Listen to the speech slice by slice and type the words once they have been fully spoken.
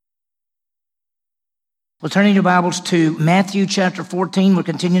Well, turning your Bibles to Matthew chapter 14, we're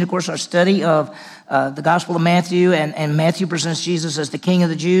continuing, of course, our study of the Gospel of Matthew, and Matthew presents Jesus as the King of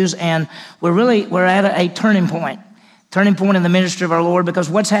the Jews, and we're at a turning point in the ministry of our Lord, because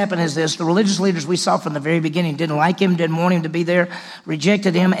what's happened is this: the religious leaders we saw from the very beginning didn't like him, didn't want him to be there,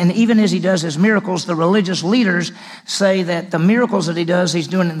 rejected him, and even as he does his miracles, the religious leaders say that the miracles that he does, he's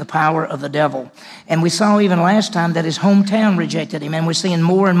doing in the power of the devil. And we saw even last time that his hometown rejected him, and we're seeing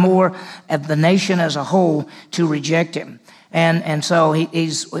more and more of the nation as a whole to reject him. And so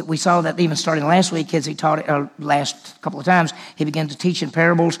we saw that even starting last week, as he taught last couple of times, he began to teach in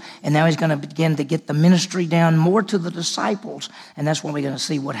parables, and now he's going to begin to get the ministry down more to the disciples, and that's when we're going to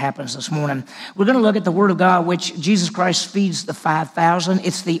see what happens this morning. We're going to look at the Word of God, which Jesus Christ feeds the 5,000.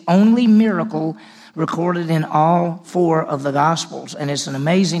 It's the only miracle recorded in all four of the Gospels, and it's an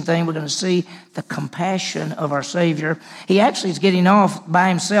amazing thing. We're going to see the compassion of our Savior. He actually is getting off by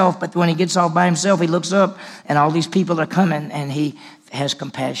himself, but when he gets off by himself, he looks up, and all these people are coming, and he has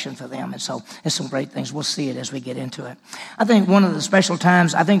compassion for them. And so it's some great things. We'll see it as we get into it. I think one of the special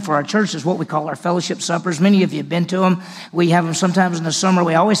times, I think, for our church is what we call our fellowship suppers. Many of you have been to them. We have them sometimes in the summer.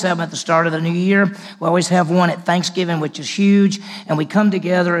 We always have them at the start of the new year. We always have one at Thanksgiving, which is huge. And we come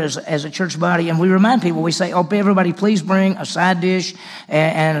together as a church body, and we remind people, we say, oh, everybody please bring a side dish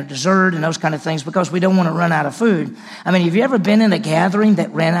and a dessert and those kind of things, because we don't want to run out of food. I mean, have you ever been in a gathering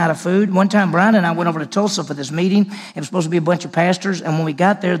that ran out of food? One time, Brian and I went over to Tulsa for this meeting. It was supposed to be a bunch of pastors. And when we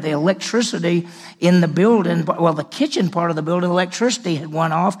got there, the electricity in the building, well, the kitchen part of the building, electricity had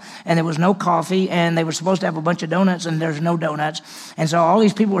went off, and there was no coffee, and they were supposed to have a bunch of donuts, and there's no donuts. And so all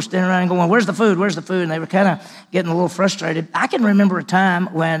these people were standing around going, where's the food? Where's the food? And they were kind of getting a little frustrated. I can remember a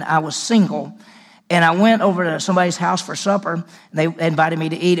time when I was single, and I went over to somebody's house for supper, and they invited me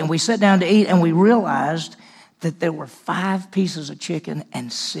to eat, and we sat down to eat, and we realized that there were 5 pieces of chicken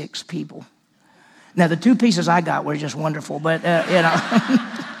and 6 people. Now, the 2 pieces I got were just wonderful, but,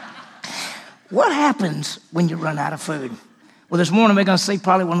 what happens when you run out of food? Well, this morning we're going to see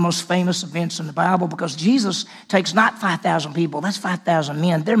probably one of the most famous events in the Bible, because Jesus takes not 5,000 people, that's 5,000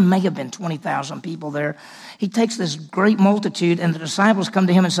 men. There may have been 20,000 people there. He takes this great multitude, and the disciples come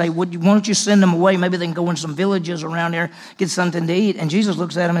to him and say, why don't you send them away? Maybe they can go in some villages around there, get something to eat. And Jesus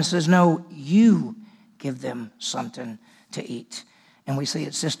looks at them and says, no, you give them something to eat. And we see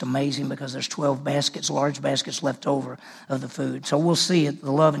it's just amazing, because there's 12 baskets, large baskets left over of the food. So we'll see it,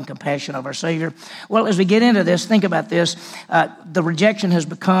 the love and compassion of our Savior. Well, as we get into this, think about this. The rejection has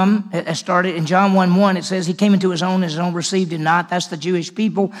started in John 1:1. It says, he came into his own received him not. That's the Jewish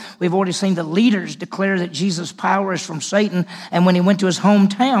people. We've already seen the leaders declare that Jesus' power is from Satan. And when he went to his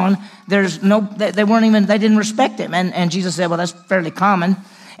hometown, they didn't respect him. And Jesus said, well, that's fairly common.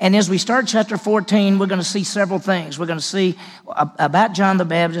 And as we start chapter 14, we're going to see several things. We're going to see about John the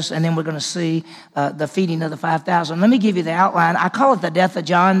Baptist, and then we're going to see the feeding of the 5,000. Let me give you the outline. I call it the death of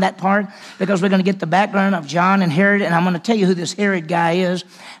John, that part, because we're going to get the background of John and Herod, and I'm going to tell you who this Herod guy is.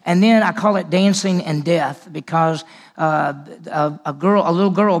 And then I call it dancing and death, because a little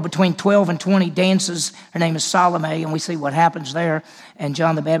girl between 12 and 20 dances. Her name is Salome, and we see what happens there. And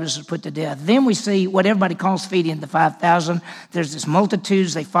John the Baptist is put to death. Then we see what everybody calls feeding the 5,000. There's this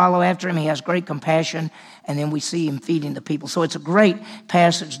multitudes. They follow after him. He has great compassion. And then we see him feeding the people. So it's a great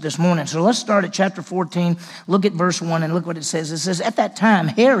passage this morning. So let's start at chapter 14. Look at verse 1 and look what it says. It says, at that time,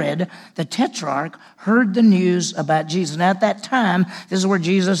 Herod, the tetrarch, heard the news about Jesus. Now, at that time, this is where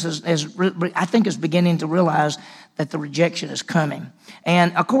Jesus is beginning to realize that the rejection is coming.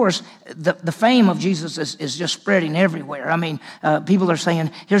 And, of course, the fame of Jesus is just spreading everywhere. I mean, people are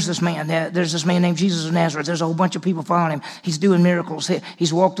saying, here's this man. There's this man named Jesus of Nazareth. There's a whole bunch of people following him. He's doing miracles.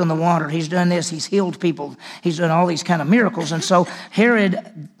 He's walked on the water. He's done this. He's healed people. He's done all these kind of miracles. And so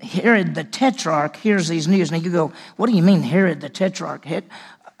Herod the tetrarch hears these news. Now, you go, what do you mean Herod the tetrarch?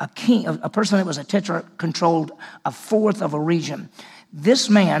 A king, a person that was a tetrarch, controlled a fourth of a region. This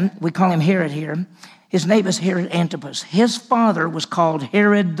man, we call him Herod here, his name is Herod Antipas. His father was called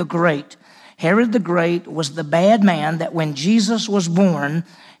Herod the Great. Herod the Great was the bad man that when Jesus was born,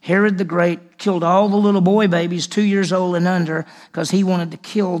 Herod the Great killed all the little boy babies 2 years old and under, because he wanted to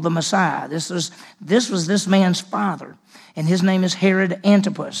kill the Messiah. This was this man's father, and his name is Herod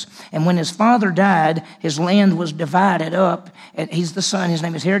Antipas. And when his father died, his land was divided up. And he's the son. His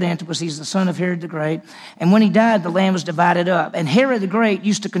name is Herod Antipas. He's the son of Herod the Great. And when he died, the land was divided up. And Herod the Great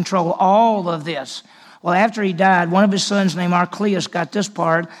used to control all of this. Well, after he died, one of his sons named Archelaus got this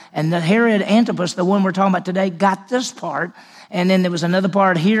part, and the Herod Antipas, the one we're talking about today, got this part. And then there was another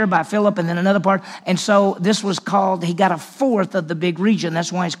part here by Philip, and then another part. And so this was called, he got a fourth of the big region.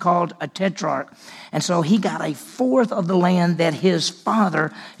 That's why it's called a tetrarch. And so he got a fourth of the land that his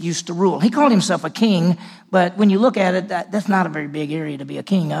father used to rule. He called himself a king, but when you look at it, that's not a very big area to be a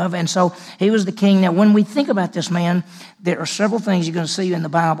king of. And so he was the king. Now, when we think about this man, there are several things you're going to see in the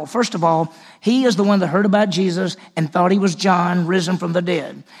Bible. First of all, he is the one that heard about Jesus and thought he was John, risen from the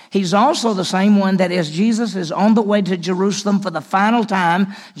dead. He's also the same one that as Jesus is on the way to Jerusalem for the final time,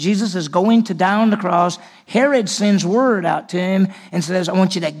 Jesus is going to die on the cross. Herod sends word out to him and says, I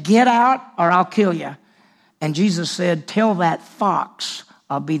want you to get out or I'll kill you. And Jesus said, tell that fox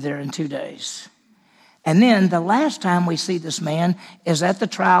I'll be there in 2 days. And then the last time we see this man is at the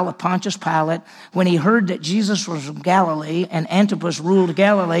trial of Pontius Pilate. When he heard that Jesus was from Galilee and Antipas ruled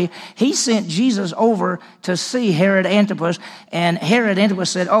Galilee, he sent Jesus over to see Herod Antipas. And Herod Antipas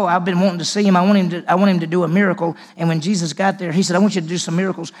said, oh, I've been wanting to see him. I want him to do a miracle. And when Jesus got there, he said, I want you to do some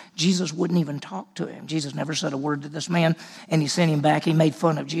miracles. Jesus wouldn't even talk to him. Jesus never said a word to this man, and he sent him back. He made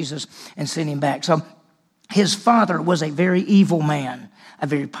fun of Jesus and sent him back. So his father was a very evil man. A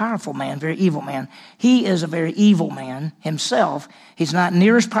very powerful man, very evil man. He is a very evil man himself. He's not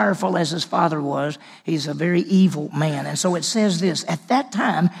near as powerful as his father was. He's a very evil man. And so it says this, at that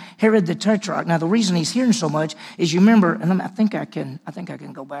time, Herod the Tetrarch. Now the reason he's hearing so much is you remember, and I think I can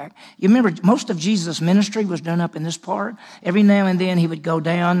go back. You remember most of Jesus' ministry was done up in this part. Every now and then he would go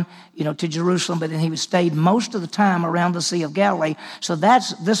down, to Jerusalem, but then he would stay most of the time around the Sea of Galilee. So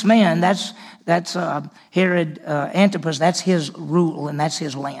that's this man, that's Herod Antipas, that's his rule and that's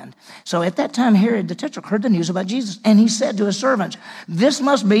his land. So at that time, Herod the Tetrarch heard the news about Jesus, and he said to his servants, this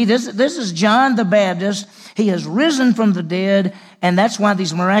is John the Baptist. He has risen from the dead, and that's why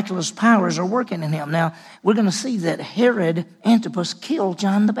these miraculous powers are working in him. Now, we're going to see that Herod Antipas killed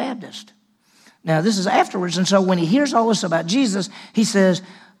John the Baptist. Now, this is afterwards, and so when he hears all this about Jesus, he says,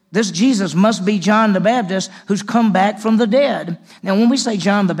 this Jesus must be John the Baptist who's come back from the dead. Now, when we say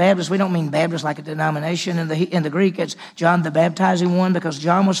John the Baptist, we don't mean Baptist like a denomination. In the Greek, it's John the baptizing one, because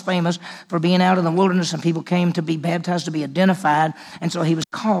John was famous for being out in the wilderness and people came to be baptized, to be identified. And so he was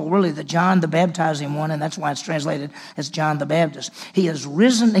called really the John the baptizing one, and that's why it's translated as John the Baptist. He has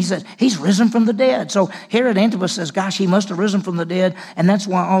risen, he says, he's risen from the dead. So Herod Antipas says, gosh, he must have risen from the dead, and that's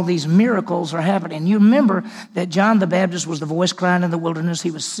why all these miracles are happening. You remember that John the Baptist was the voice crying in the wilderness.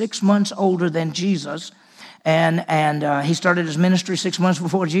 He was 6 months older than Jesus, and he started his ministry 6 months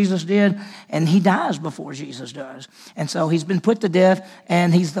before Jesus did, and he dies before Jesus does. And so he's been put to death,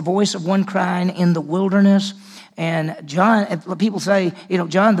 and he's the voice of one crying in the wilderness. And John, people say,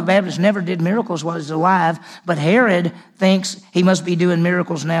 John the Baptist never did miracles while he was alive, but Herod thinks he must be doing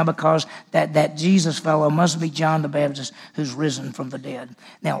miracles now because that Jesus fellow must be John the Baptist who's risen from the dead.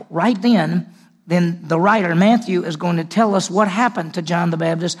 Now, right then the writer, Matthew, is going to tell us what happened to John the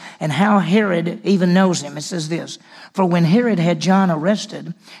Baptist and how Herod even knows him. It says this, for when Herod had John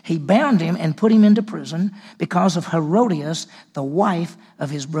arrested, he bound him and put him into prison because of Herodias, the wife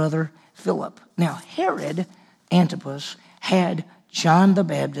of his brother Philip. Now, Herod Antipas had John the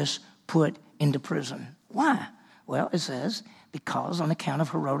Baptist put into prison. Why? Well, it says, because on account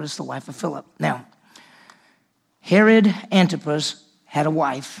of Herodias, the wife of Philip. Now, Herod Antipas had a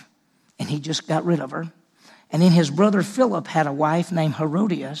wife, and he just got rid of her. And then his brother Philip had a wife named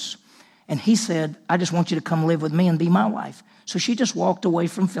Herodias, and he said, I just want you to come live with me and be my wife. So she just walked away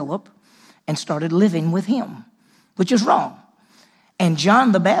from Philip and started living with him, which is wrong. And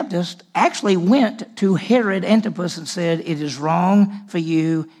John the Baptist actually went to Herod Antipas and said, it is wrong for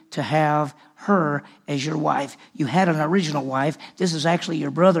you to have her as your wife. You had an original wife. This is actually your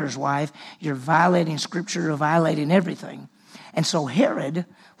brother's wife. You're violating Scripture, you're violating everything. And so Herod,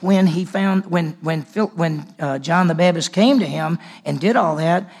 when John the Baptist came to him and did all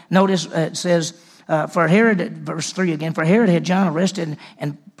that, notice it says, for Herod, verse 3 again, for Herod had John arrested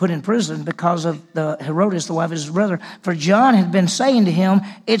and put in prison because of the Herodias, the wife of his brother. For John had been saying to him,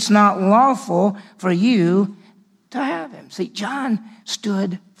 it's not lawful for you to have him. See, John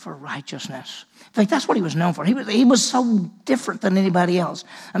stood for righteousness. In fact, that's what he was known for. He was so different than anybody else.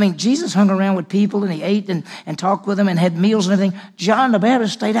 I mean, Jesus hung around with people and he ate and talked with them and had meals and everything. John the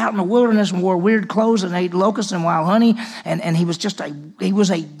Baptist stayed out in the wilderness and wore weird clothes and ate locusts and wild honey. And he was he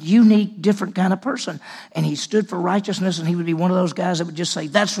was a unique, different kind of person. And he stood for righteousness, and he would be one of those guys that would just say,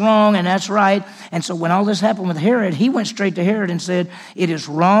 that's wrong and that's right. And so when all this happened with Herod, he went straight to Herod and said, it is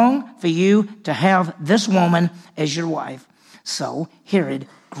wrong for you to have this woman as your wife. So Herod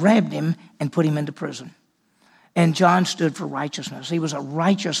grabbed him and put him into prison. And John stood for righteousness. He was a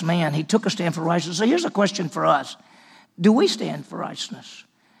righteous man. He took a stand for righteousness. So here's a question for us. Do we stand for righteousness?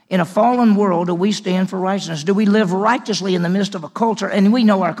 In a fallen world, do we stand for righteousness? Do we live righteously in the midst of a culture? And we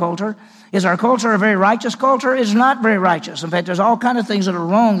know our culture. Is our culture a very righteous culture? It's not very righteous. In fact, there's all kinds of things that are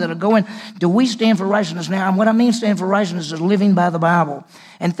wrong that are going. Do we stand for righteousness now? And what I mean stand for righteousness is living by the Bible.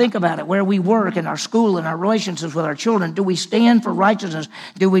 And think about it. Where we work, in our school, in our relationships with our children, do we stand for righteousness?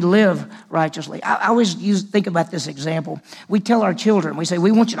 Do we live righteously? I always think about this example. We tell our children, we say,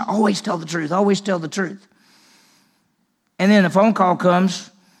 we want you to always tell the truth, always tell the truth. And then a phone call comes,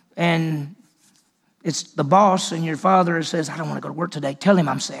 and it's the boss, and your father says, I don't want to go to work today. Tell him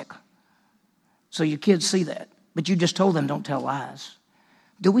I'm sick. So your kids see that. But you just told them don't tell lies.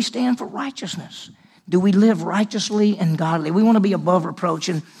 Do we stand for righteousness? Do we live righteously and godly? We want to be above reproach.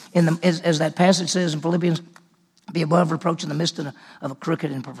 And as that passage says in Philippians, be above reproach in the midst of a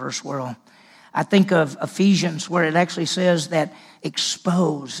crooked and perverse world. I think of Ephesians, where it actually says that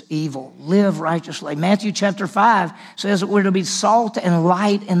expose evil, live righteously. Matthew chapter 5 says that we're to be salt and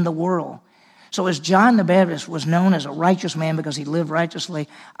light in the world. So as John the Baptist was known as a righteous man because he lived righteously,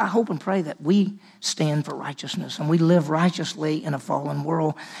 I hope and pray that we stand for righteousness and we live righteously in a fallen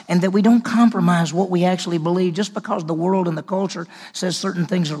world, and that we don't compromise what we actually believe just because the world and the culture says certain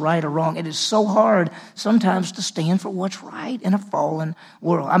things are right or wrong. It is so hard sometimes to stand for what's right in a fallen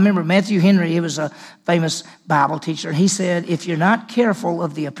world. I remember Matthew Henry, he was a famous Bible teacher, and he said, if you're not careful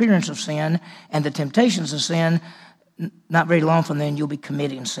of the appearance of sin and the temptations of sin, not very long from then you'll be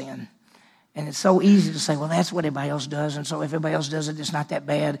committing sin. And it's so easy to say, well, that's what everybody else does. And so if everybody else does it, it's not that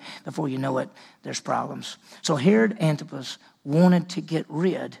bad. Before you know it, there's problems. So Herod Antipas wanted to get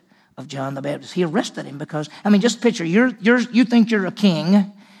rid of John the Baptist. He arrested him because, just picture, you think you're a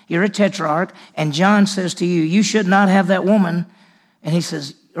king, you're a tetrarch, and John says to you, you should not have that woman. And he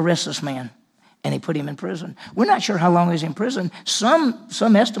says, arrest this man. And he put him in prison. We're not sure how long he was in prison. Some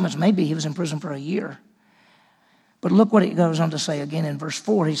estimates, maybe he was in prison for a year. But look what it goes on to say again in verse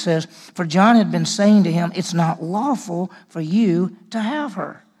 4. He says, for John had been saying to him, it's not lawful for you to have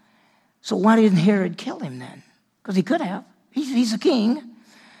her. So why didn't Herod kill him then? Because he could have. He's a king.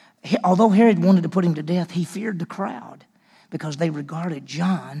 Although Herod wanted to put him to death, he feared the crowd because they regarded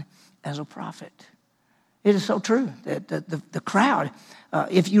John as a prophet. It is so true that the crowd,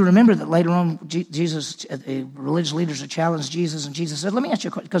 if you remember that later on, Jesus, the religious leaders had challenged Jesus, and Jesus said, let me ask you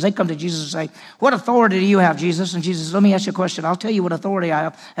a question, because they come to Jesus and say, what authority do you have, Jesus? And Jesus said, let me ask you a question. I'll tell you what authority I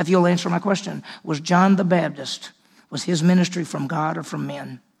have if you'll answer my question. Was John the Baptist, was his ministry from God or from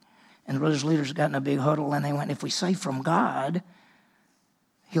men? And the religious leaders got in a big huddle, and they went, if we say from God,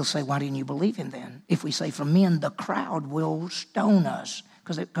 he'll say, why didn't you believe him then? If we say from men, the crowd will stone us.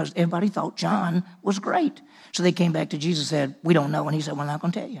 Because everybody thought John was great. So they came back to Jesus and said, we don't know. And he said, well, I'm not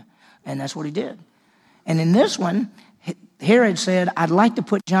going to tell you. And that's what he did. And in this one, Herod said, I'd like to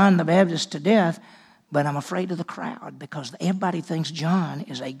put John the Baptist to death, but I'm afraid of the crowd because everybody thinks John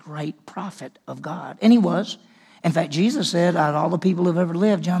is a great prophet of God. And he was. In fact, Jesus said, out of all the people who've ever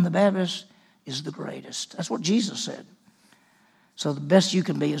lived, John the Baptist is the greatest. That's what Jesus said. So the best you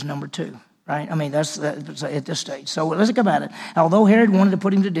can be is number 2. Right? That's at this stage. So let's think about it. Although Herod wanted to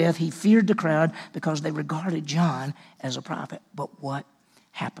put him to death, he feared the crowd because they regarded John as a prophet. But what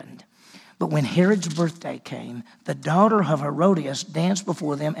happened? But when Herod's birthday came, the daughter of Herodias danced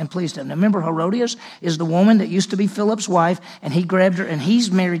before them and pleased him. Now remember, Herodias is the woman that used to be Philip's wife, and he grabbed her, and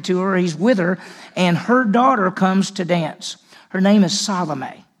he's married to her, he's with her, and her daughter comes to dance. Her name is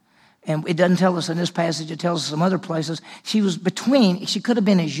Salome. And it doesn't tell us in this passage, it tells us some other places. She could have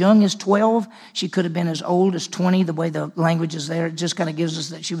been as young as 12. She could have been as old as 20, the way the language is there. It just kind of gives us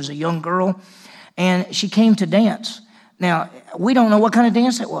that she was a young girl. And she came to dance. Now, we don't know what kind of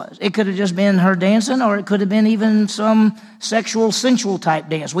dance it was. It could have just been her dancing, or it could have been even some sexual, sensual type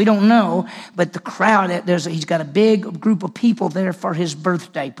dance. We don't know. But the crowd, he's got a big group of people there for his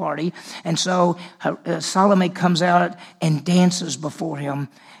birthday party. And so Salome comes out and dances before him.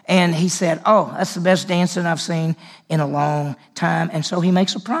 And he said, oh, that's the best dancing I've seen in a long time. And so he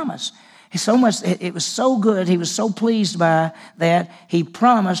makes a promise. It was so good, he was so pleased by that, he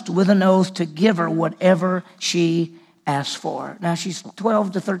promised with an oath to give her whatever she asked for. Now, she's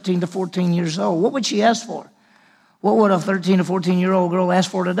 12 to 13 to 14 years old. What would she ask for? What would a 13 to 14-year-old girl ask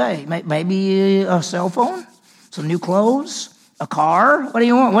for today? Maybe a cell phone, some new clothes, a car. What do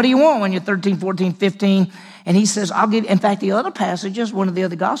you want? What do you want when you're 13, 14, 15? And he says, I'll give, in fact, the other passages, one of the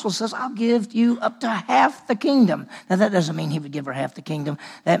other gospels says, I'll give you up to half the kingdom. Now, that doesn't mean he would give her half the kingdom.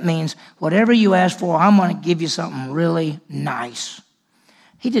 That means whatever you ask for, I'm going to give you something really nice.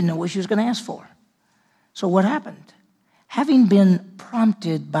 He didn't know what she was going to ask for. So what happened? Having been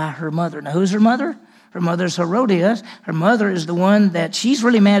prompted by her mother. Now, who's her mother? Her mother's Herodias. Her mother is the one that she's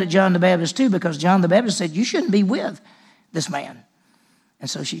really mad at John the Baptist too, because John the Baptist said, you shouldn't be with this man. And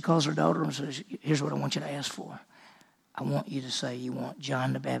so she calls her daughter and says, here's what I want you to ask for. I want you to say you want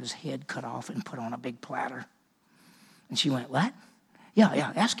John the Baptist's head cut off and put on a big platter. And she went, what?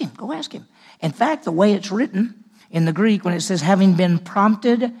 Yeah, ask him. Go ask him. In fact, the way it's written in the Greek, when it says having been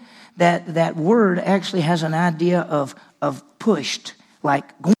prompted, that word actually has an idea of pushed,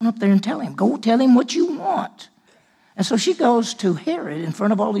 like going up there and tell him. Go tell him what you want. And so she goes to Herod in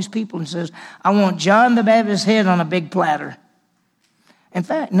front of all these people and says, I want John the Baptist's head on a big platter. In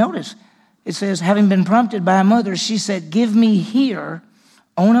fact, notice, it says, having been prompted by a mother, she said, give me here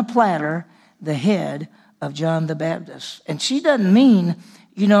on a platter the head of John the Baptist. And she doesn't mean,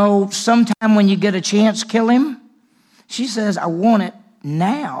 sometime when you get a chance, kill him. She says, I want it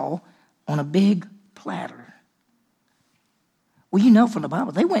now on a big platter. Well, from the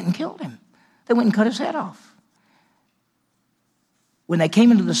Bible, they went and killed him. They went and cut his head off. When they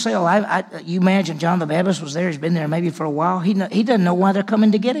came into the cell, you imagine John the Baptist was there. He's been there maybe for a while. He doesn't know why they're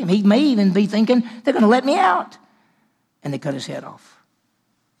coming to get him. He may even be thinking, they're going to let me out. And they cut his head off.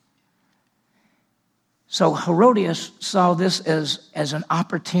 So Herodias saw this as an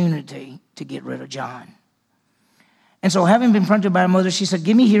opportunity to get rid of John. And so having been prompted by her mother, she said,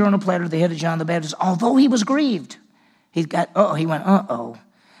 give me here on a platter the head of John the Baptist. Although he was grieved, he went,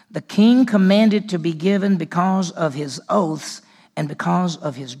 The king commanded to be given because of his oaths and because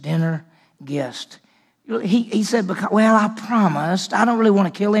of his dinner guest. He said, I promised. I don't really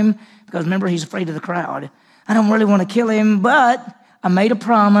want to kill him because remember, he's afraid of the crowd. I don't really want to kill him, but I made a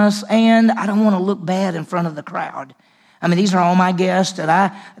promise and I don't want to look bad in front of the crowd. I mean, these are all my guests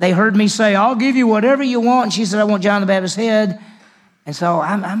that they heard me say, I'll give you whatever you want. And she said, I want John the Baptist's head. And so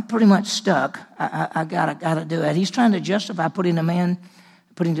I'm pretty much stuck. I gotta do it. He's trying to justify putting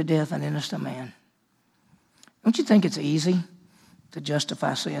to death an innocent man. Don't you think it's easy to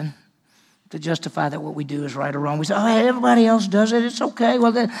justify sin? To justify that what we do is right or wrong. We say, everybody else does it. It's okay.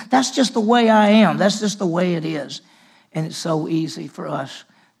 Well, that's just the way I am. That's just the way it is. And it's so easy for us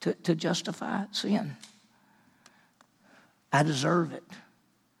to justify sin. I deserve it.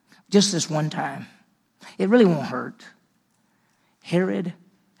 Just this one time. It really won't hurt. Herod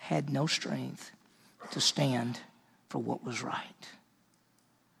had no strength to stand for what was right.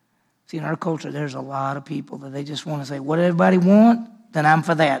 See, in our culture, there's a lot of people that they just want to say, what everybody want, then I'm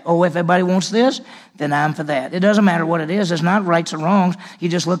for that. Oh, if everybody wants this, then I'm for that. It doesn't matter what it is. It's not rights or wrongs. You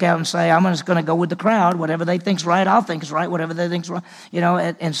just look out and say, I'm just going to go with the crowd. Whatever they think's right, I'll think is right. Whatever they think's wrong,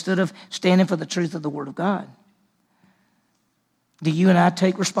 instead of standing for the truth of the Word of God. Do you and I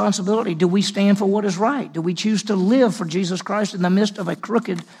take responsibility? Do we stand for what is right? Do we choose to live for Jesus Christ in the midst of a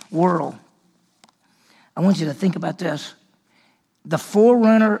crooked world? I want you to think about this. The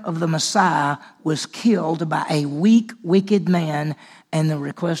forerunner of the Messiah was killed by a weak, wicked man and the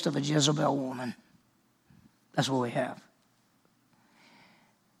request of a Jezebel woman. That's what we have.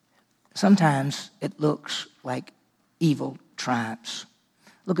 Sometimes it looks like evil triumphs.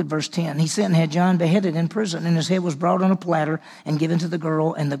 Look at verse 10. He sent and had John beheaded in prison, and his head was brought on a platter and given to the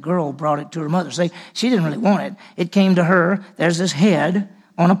girl, and the girl brought it to her mother. See, she didn't really want it. It came to her. There's this head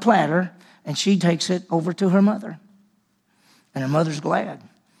on a platter, and she takes it over to her mother. And her mother's glad.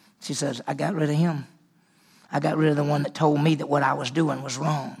 She says, I got rid of him. I got rid of the one that told me that what I was doing was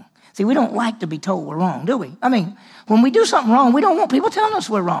wrong. See, we don't like to be told we're wrong, do we? I mean, when we do something wrong, we don't want people telling us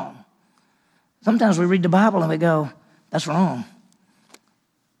we're wrong. Sometimes we read the Bible and we go, that's wrong.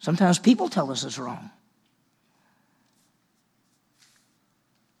 Sometimes people tell us it's wrong.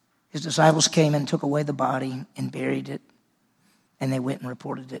 His disciples came and took away the body and buried it, and they went and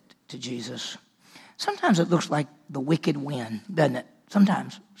reported it to Jesus. Sometimes it looks like the wicked win, doesn't it?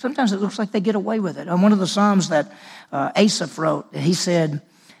 Sometimes it looks like they get away with it. On one of the Psalms that Asaph wrote, he said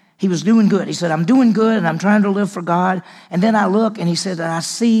he was doing good. He said, I'm doing good and I'm trying to live for God. And then I look and he said, I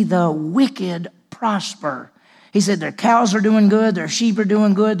see the wicked prosper. He said their cows are doing good, their sheep are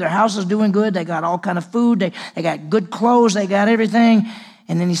doing good, their house is doing good, they got all kind of food, they got good clothes, they got everything.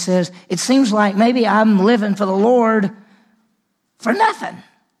 And then he says, it seems like maybe I'm living for the Lord for nothing.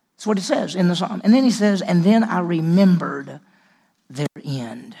 That's what it says in the Psalm. And then he says, and then I remembered their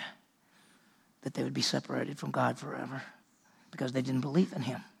end, that they would be separated from God forever because they didn't believe in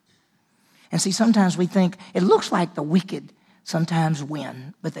him. And see, sometimes we think it looks like the wicked sometimes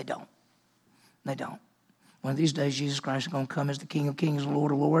win, but they don't. They don't. One of these days, Jesus Christ is going to come as the King of Kings and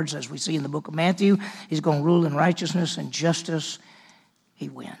Lord of Lords. As we see in the book of Matthew, he's going to rule in righteousness and justice. He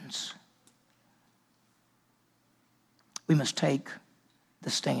wins. We must take the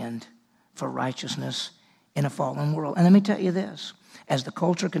stand for righteousness in a fallen world. And let me tell you this. as the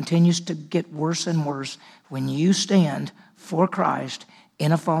culture continues to get worse and worse, when you stand for Christ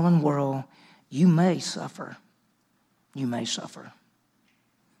in a fallen world, you may suffer. You may suffer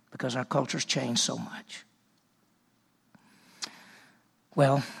because our culture's changed so much.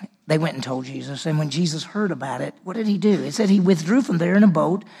 Well, they went and told Jesus, and when Jesus heard about it, what did he do? It said he withdrew from there in a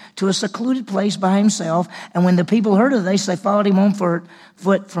boat to a secluded place by himself, and when the people heard of this, they followed him on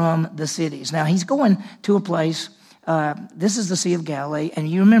foot from the cities. Now, he's going to a place, this is the Sea of Galilee, and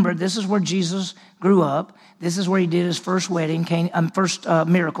you remember, this is where Jesus grew up. This is where he did his first wedding, first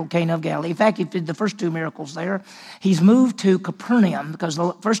miracle, Cana of Galilee. In fact, he did the first two miracles there. He's moved to Capernaum because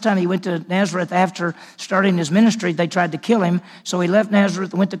the first time he went to Nazareth after starting his ministry, they tried to kill him. So he left Nazareth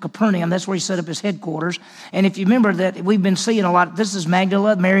and went to Capernaum. That's where he set up his headquarters. And if you remember that we've been seeing a lot, this is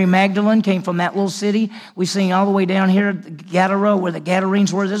Magdala. Mary Magdalene came from that little city. We've seen all the way down here, Gadara, where the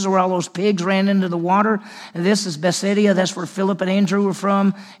Gadarenes were. This is where all those pigs ran into the water. And this is Bethsaida. That's where Philip and Andrew were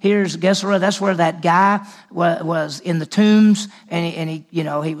from. Here's Gennesaret. That's where that guy was in the tombs, and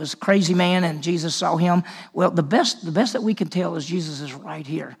he was a crazy man, and Jesus saw him. Well, the best that we can tell is Jesus is right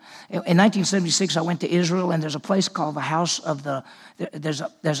here. In 1976, I went to Israel, and there's a place called the House of the. There's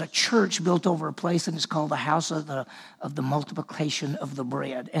a church built over a place, and it's called the House of the Multiplication of the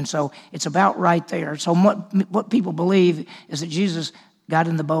Bread, and so it's about right there. So what people believe is that Jesus got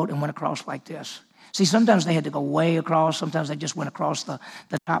in the boat and went across like this. See, sometimes they had to go way across. Sometimes they just went across the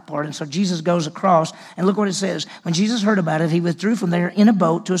top part. And so Jesus goes across. And look what it says. When Jesus heard about it, he withdrew from there in a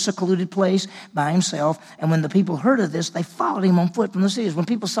boat to a secluded place by himself. And when the people heard of this, they followed him on foot from the cities. When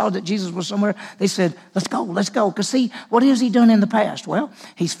people saw that Jesus was somewhere, they said, let's go. Because see, what has he done in the past? Well,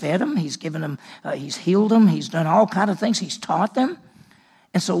 he's fed them. He's given them, he's healed them. He's done all kinds of things. He's taught them.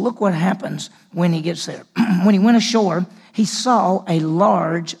 And so look what happens when he gets there. When he went ashore, he saw a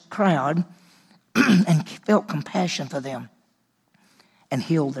large crowd and felt compassion for them and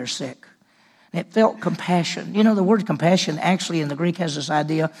healed their sick. And it felt compassion. You know, the word compassion actually in the Greek has this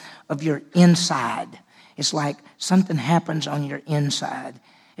idea of your inside. It's like something happens on your inside.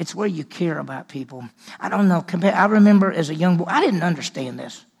 It's where you care about people. I don't know. I remember as a young boy, I didn't understand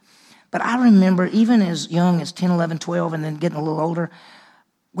this. But I remember even as young as 10, 11, 12, and then getting a little older,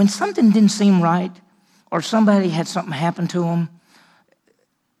 when something didn't seem right or somebody had something happen to them,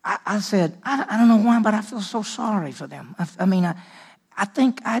 I said, I don't know why, but I feel so sorry for them. I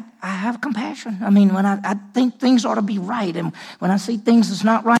think I have compassion. When I think things ought to be right, and when I see things that's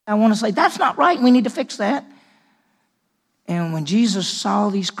not right, I want to say, that's not right, we need to fix that. And when Jesus saw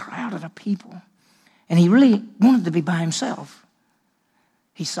these crowd of people, and he really wanted to be by himself,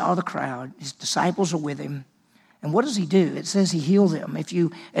 he saw the crowd, his disciples are with him, and what does he do? It says he healed them.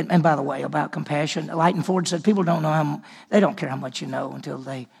 And by the way, about compassion, Lighton Ford said people they don't care how much you know until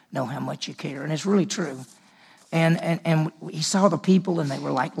they know how much you care. And it's really true. And he saw the people, and they were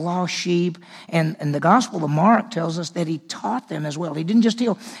like lost sheep. And the Gospel of Mark tells us that he taught them as well. He didn't just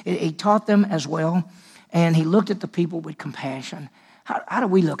heal, he taught them as well. And he looked at the people with compassion. How do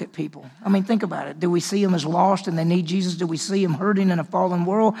we look at people? Think about it. Do we see them as lost and they need Jesus? Do we see them hurting in a fallen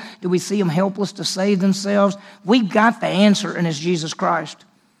world? Do we see them helpless to save themselves? We've got the answer, and it's Jesus Christ.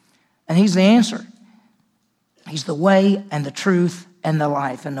 And he's the answer. He's the way and the truth and the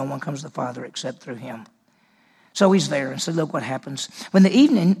life, and no one comes to the Father except through him. So he's there, and so look what happens. When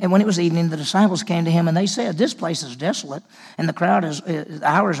it was evening, the disciples came to him, and they said, this place is desolate, and the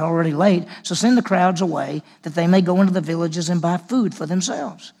hour is already late, so send the crowds away, that they may go into the villages and buy food for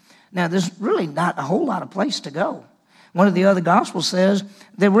themselves. Now, there's really not a whole lot of place to go. One of the other Gospels says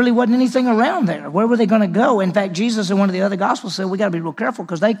there really wasn't anything around there. Where were they going to go? In fact, Jesus in one of the other Gospels said we got to be real careful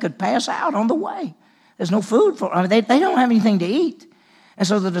because they could pass out on the way. There's no food for them. They don't have anything to eat. And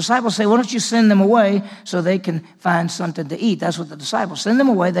so the disciples say, why don't you send them away so they can find something to eat? That's what the disciples, send them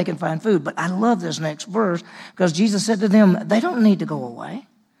away, they can find food. But I love this next verse because Jesus said to them, they don't need to go away.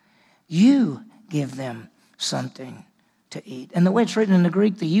 You give them something to eat. And the way it's written in the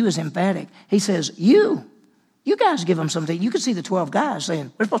Greek, the you is emphatic. He says, you guys give them something. You can see the 12 guys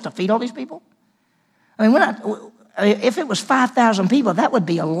saying, we're supposed to feed all these people? If it was 5,000 people, that would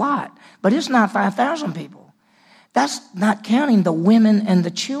be a lot. But it's not 5,000 people. That's not counting the women and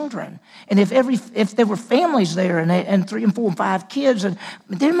the children. And if there were families there and 3 and 4 and 5 kids, and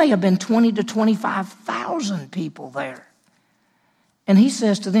there may have been 20 to 25,000 people there. And he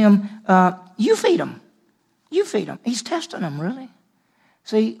says to them, you feed them. You feed them. He's testing them, really.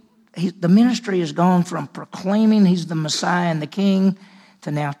 See, the ministry has gone from proclaiming he's the Messiah and the King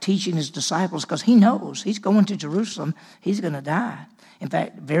to now teaching his disciples because he knows he's going to Jerusalem. He's going to die. In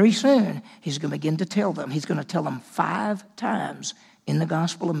fact, very soon, he's going to begin to tell them. He's going to tell them 5 times in the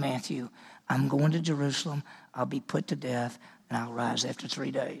Gospel of Matthew, I'm going to Jerusalem. I'll be put to death. and I'll rise after 3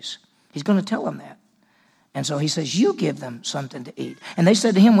 days. He's going to tell them that. And so he says, you give them something to eat. And they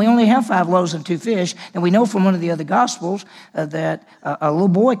said to him, we only have 5 loaves and 2 fish. And we know from one of the other Gospels that a little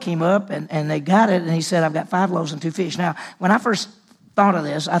boy came up and they got it. And he said, I've got 5 loaves and 2 fish. Now, when I first thought of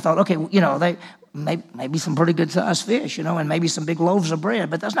this, I thought, okay, they maybe some pretty good sized fish, and maybe some big loaves of bread.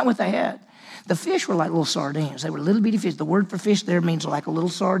 But that's not what they had. The fish were like little sardines. They were little bitty fish. The word for fish there means like a little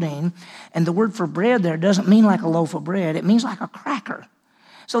sardine. And the word for bread there doesn't mean like a loaf of bread. It means like a cracker.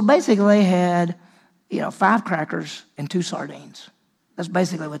 So basically they had 5 crackers and 2 sardines. That's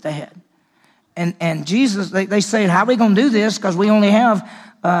basically what they had. And Jesus, they said, how are we going to do this? Because we only have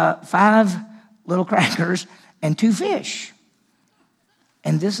 5 little crackers and 2 fish.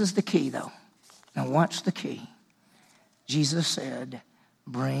 And this is the key, though. Now watch the key. Jesus said,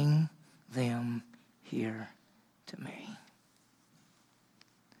 bring them here to me.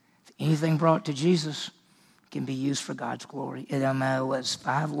 If anything brought to Jesus can be used for God's glory. It doesn't matter whether it's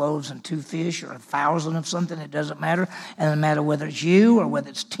 5 loaves and 2 fish or 1,000 of something. It doesn't matter. It doesn't matter whether it's you or whether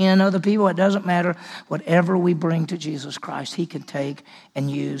it's 10 other people. It doesn't matter. Whatever we bring to Jesus Christ, he can take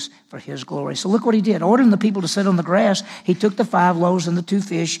and use for his glory. So look what he did. Ordering the people to sit on the grass, he took the 5 loaves and the 2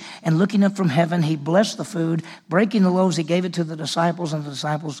 fish, and looking up from heaven, he blessed the food. Breaking the loaves, he gave it to the disciples, and the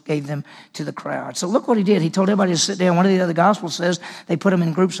disciples gave them to the crowd. So look what he did. He told everybody to sit down. One of the other Gospels says they put them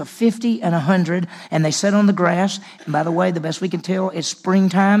in groups of 50 and 100, and they sat on the grass. And by the way, the best we can tell, it's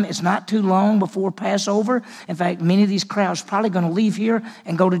springtime. It's not too long before Passover. In fact, many of these crowds are probably going to leave here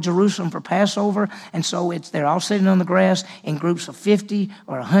and go to Jerusalem for Passover. And so they're all sitting on the grass in groups of 50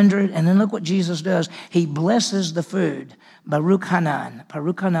 or 100. And then look what Jesus does. He blesses the food. Baruch Hanan.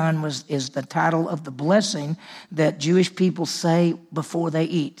 Baruch Hanan is the title of the blessing that Jewish people say before they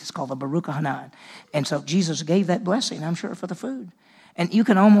eat. It's called the Baruch Hanan. And so Jesus gave that blessing, I'm sure, for the food. And you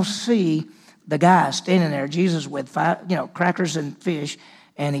can almost see the guy standing there, Jesus with 5, crackers and fish,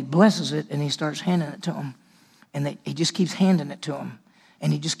 and he blesses it and he starts handing it to them. And he just keeps handing it to them.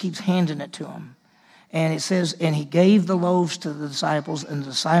 And he just keeps handing it to them. And it says, and he gave the loaves to the disciples, and the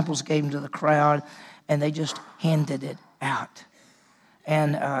disciples gave them to the crowd, and they just handed it out.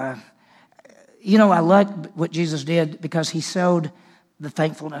 And, I like what Jesus did because he showed the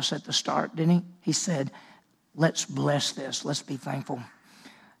thankfulness at the start, didn't he? He said, let's bless this. Let's be thankful.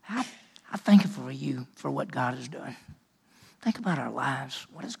 I thank you for what God has done. Think about our lives.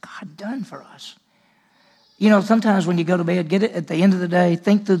 What has God done for us? Sometimes when you go to bed, get it at the end of the day,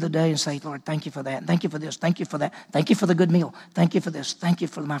 think through the day and say, Lord, thank you for that. Thank you for this. Thank you for that. Thank you for the good meal. Thank you for this. Thank you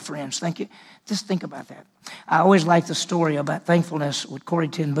for my friends. Thank you. Just think about that. I always like the story about thankfulness with Corrie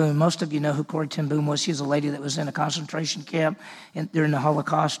ten Boom. Most of you know who Corrie ten Boom was. She's a lady that was in a concentration camp during the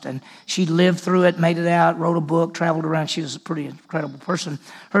Holocaust, and she lived through it, made it out, wrote a book, traveled around. She was a pretty incredible person.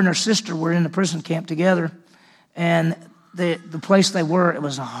 Her and her sister were in the prison camp together, and the place they were, it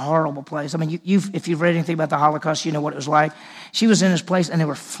was a horrible place. I mean, if you've read anything about the Holocaust, you know what it was like. She was in this place, and there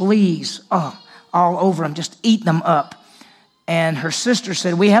were fleas all over them, just eating them up. And her sister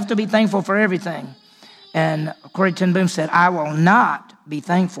said, we have to be thankful for everything. And Corrie ten Boom said, I will not be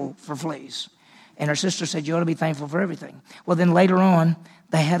thankful for fleas. And her sister said, you ought to be thankful for everything. Well, then later on,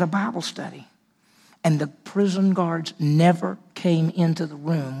 they had a Bible study. And the prison guards never came into the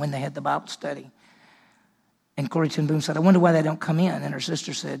room when they had the Bible study. And Corrie ten Boom said, I wonder why they don't come in. And her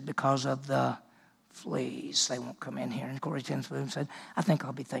sister said, because of the fleas. They won't come in here. And Corrie ten Boom said, I think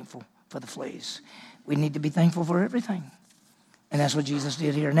I'll be thankful for the fleas. We need to be thankful for everything. And that's what Jesus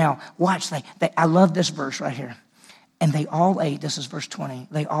did here. Now, watch. I love this verse right here. And they all ate. This is verse 20.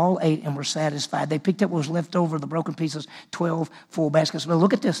 They all ate and were satisfied. They picked up what was left over, the broken pieces, 12 full baskets. But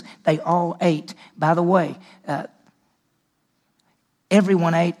look at this. They all ate. By the way,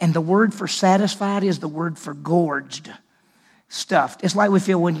 everyone ate. And the word for satisfied is the word for gorged, stuffed. It's like we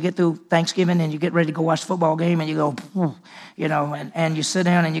feel when you get through Thanksgiving and you get ready to go watch the football game and you go, and you sit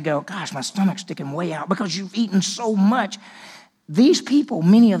down and you go, gosh, my stomach's sticking way out because you've eaten so much. These people,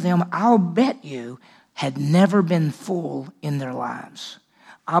 many of them, I'll bet you, had never been full in their lives.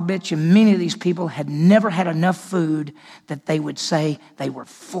 I'll bet you many of these people had never had enough food that they would say they were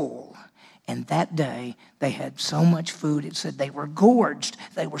full. And that day, they had so much food, it said they were gorged,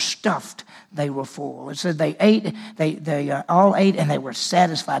 they were stuffed, they were full. It said they ate, they all ate, and they were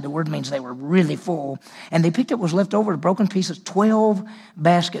satisfied. The word means they were really full. And they picked up what was left over, broken pieces, 12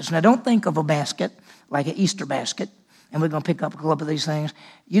 baskets. Now, don't think of a basket like an Easter basket. And we're going to pick up a couple of these things.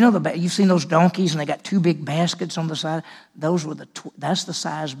 You know, you've seen those donkeys, and they got 2 big baskets on the side. That's the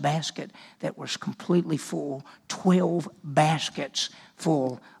size basket that was completely full. 12 baskets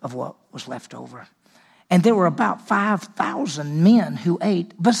full of what was left over. And there were about 5,000 men who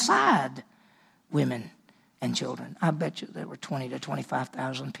ate beside women and children. I bet you there were 20 to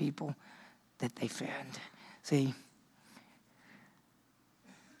 25,000 people that they fed. See,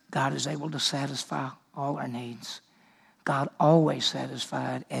 God is able to satisfy all our needs. God always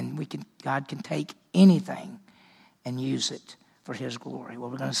satisfied, and God can take anything and use it for his glory. Well,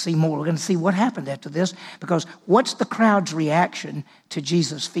 we're going to see more. We're going to see what happened after this, because what's the crowd's reaction to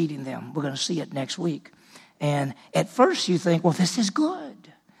Jesus feeding them? We're going to see it next week. And at first you think, well, this is good.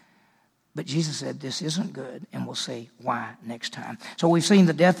 But Jesus said this isn't good, and we'll see why next time. So we've seen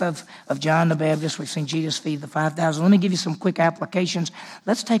the death of John the Baptist. We've seen Jesus feed the 5,000. Let me give you some quick applications.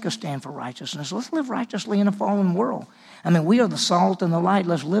 Let's take a stand for righteousness. Let's live righteously in a fallen world. I mean, we are the salt and the light.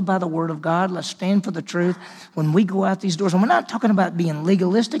 Let's live by the word of God. Let's stand for the truth when we go out these doors. And we're not talking about being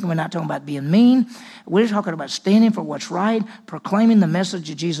legalistic, and we're not talking about being mean. We're talking about standing for what's right, proclaiming the message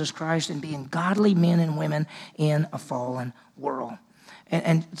of Jesus Christ, and being godly men and women in a fallen world.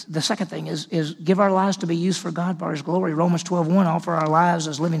 And the second thing is give our lives to be used for God for his glory. Romans 12:1, offer our lives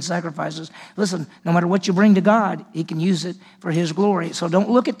as living sacrifices. Listen, no matter what you bring to God, he can use it for his glory. So don't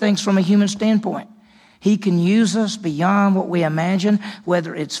look at things from a human standpoint. He can use us beyond what we imagine,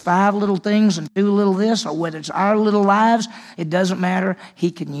 whether it's 5 little things and 2 little this, or whether it's our little lives. It doesn't matter. He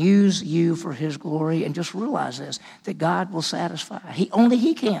can use you for his glory. And just realize this, that God will satisfy. Only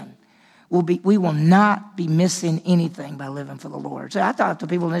he can. We will not be missing anything by living for the Lord. So I talk to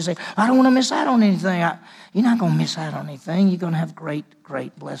people and they say, I don't want to miss out on anything. You're not going to miss out on anything. You're going to have great,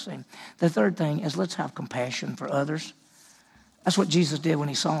 great blessing. The third thing is let's have compassion for others. That's what Jesus did when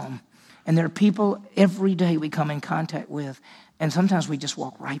he saw them. And there are people every day we come in contact with, and sometimes we just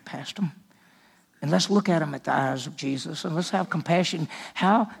walk right past them. And let's look at them at the eyes of Jesus, and let's have compassion.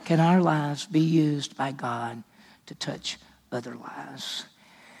 How can our lives be used by God to touch other lives?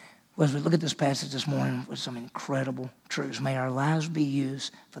 Well, as we look at this passage this morning with some incredible truths, may our lives be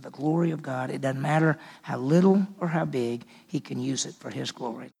used for the glory of God. It doesn't matter how little or how big, he can use it for his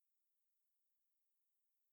glory.